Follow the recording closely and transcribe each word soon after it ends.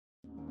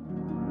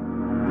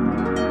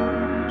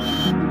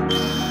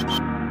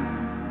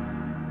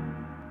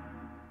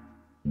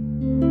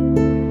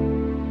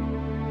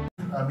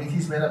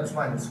made up its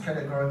mind. It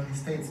categorically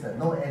states that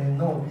no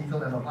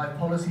vehicle end of life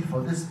policy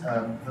for this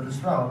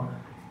round.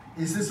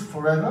 Is this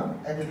forever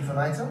ad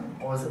infinitum,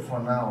 or is it for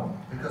now?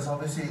 Because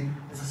obviously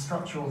it's a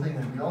structural thing,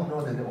 and we all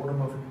know that the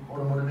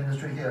automotive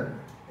industry here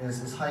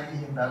is highly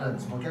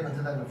imbalanced. We'll get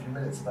into that in a few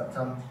minutes, but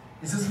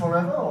is this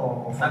forever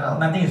or for now?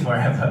 Nothing is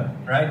forever,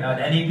 right? The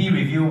NAP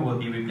review will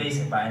be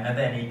replaced by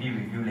another NAP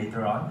review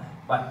later on,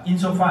 but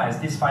insofar as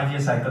this 5-year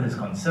cycle is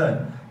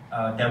concerned,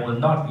 there will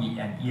not be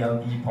an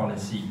ELD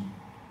policy.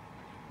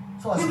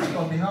 So I speak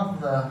on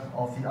behalf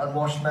of the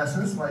unwashed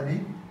masses,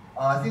 maybe.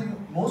 I think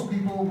most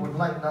people would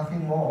like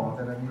nothing more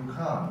than a new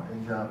car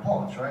in their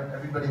Porsche, right?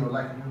 Everybody would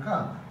like a new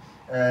car.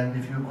 And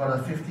if you've got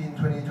a 15,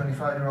 20,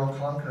 25-year-old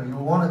clunker, you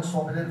want to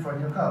swap it in for a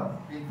new car,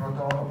 be it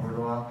Proton or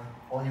Prodoa,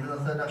 or even a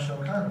third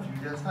national car in a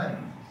few years'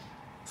 time.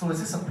 So is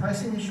this a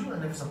pricing issue?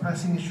 And if it's a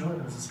pricing issue,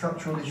 and if it's a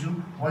structural issue,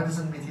 why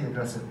doesn't MITI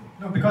address it?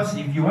 No, because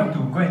if you want to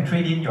go and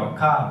trade in your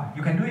car,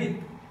 you can do it.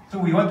 So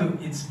we want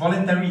to, it's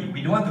voluntary.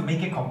 We don't want to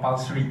make it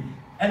compulsory.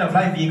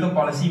 End-of-life vehicle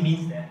policy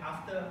means that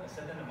after a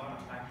certain amount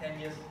of time, 10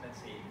 years, let's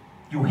say,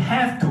 you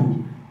have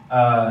to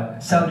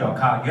sell your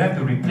car. You have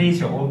to replace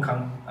your old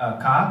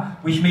car,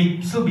 which may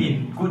still be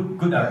in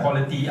good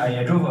quality.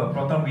 I drove a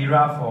Proton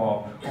Vira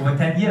for over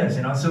 10 years,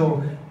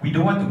 so we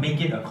don't want to make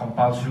it a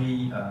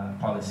compulsory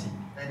policy.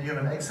 And you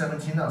have an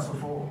X17 now, so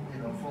full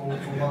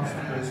months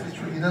to your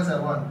switch. He does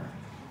have one.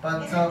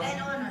 But can I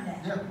add on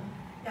that?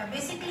 Yeah.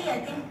 Basically, I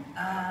think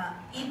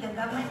if the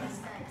government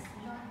decides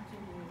not to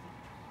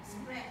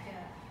spread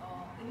or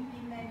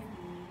implement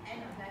the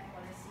end-of-life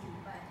policy,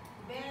 but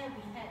where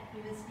we had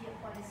previously a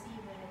policy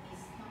where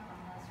it's not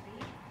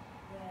compulsory,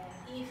 where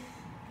if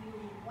you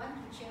want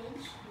to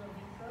change your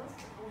vehicles,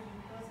 old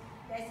vehicles,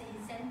 there's an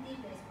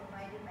incentive that is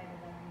provided by the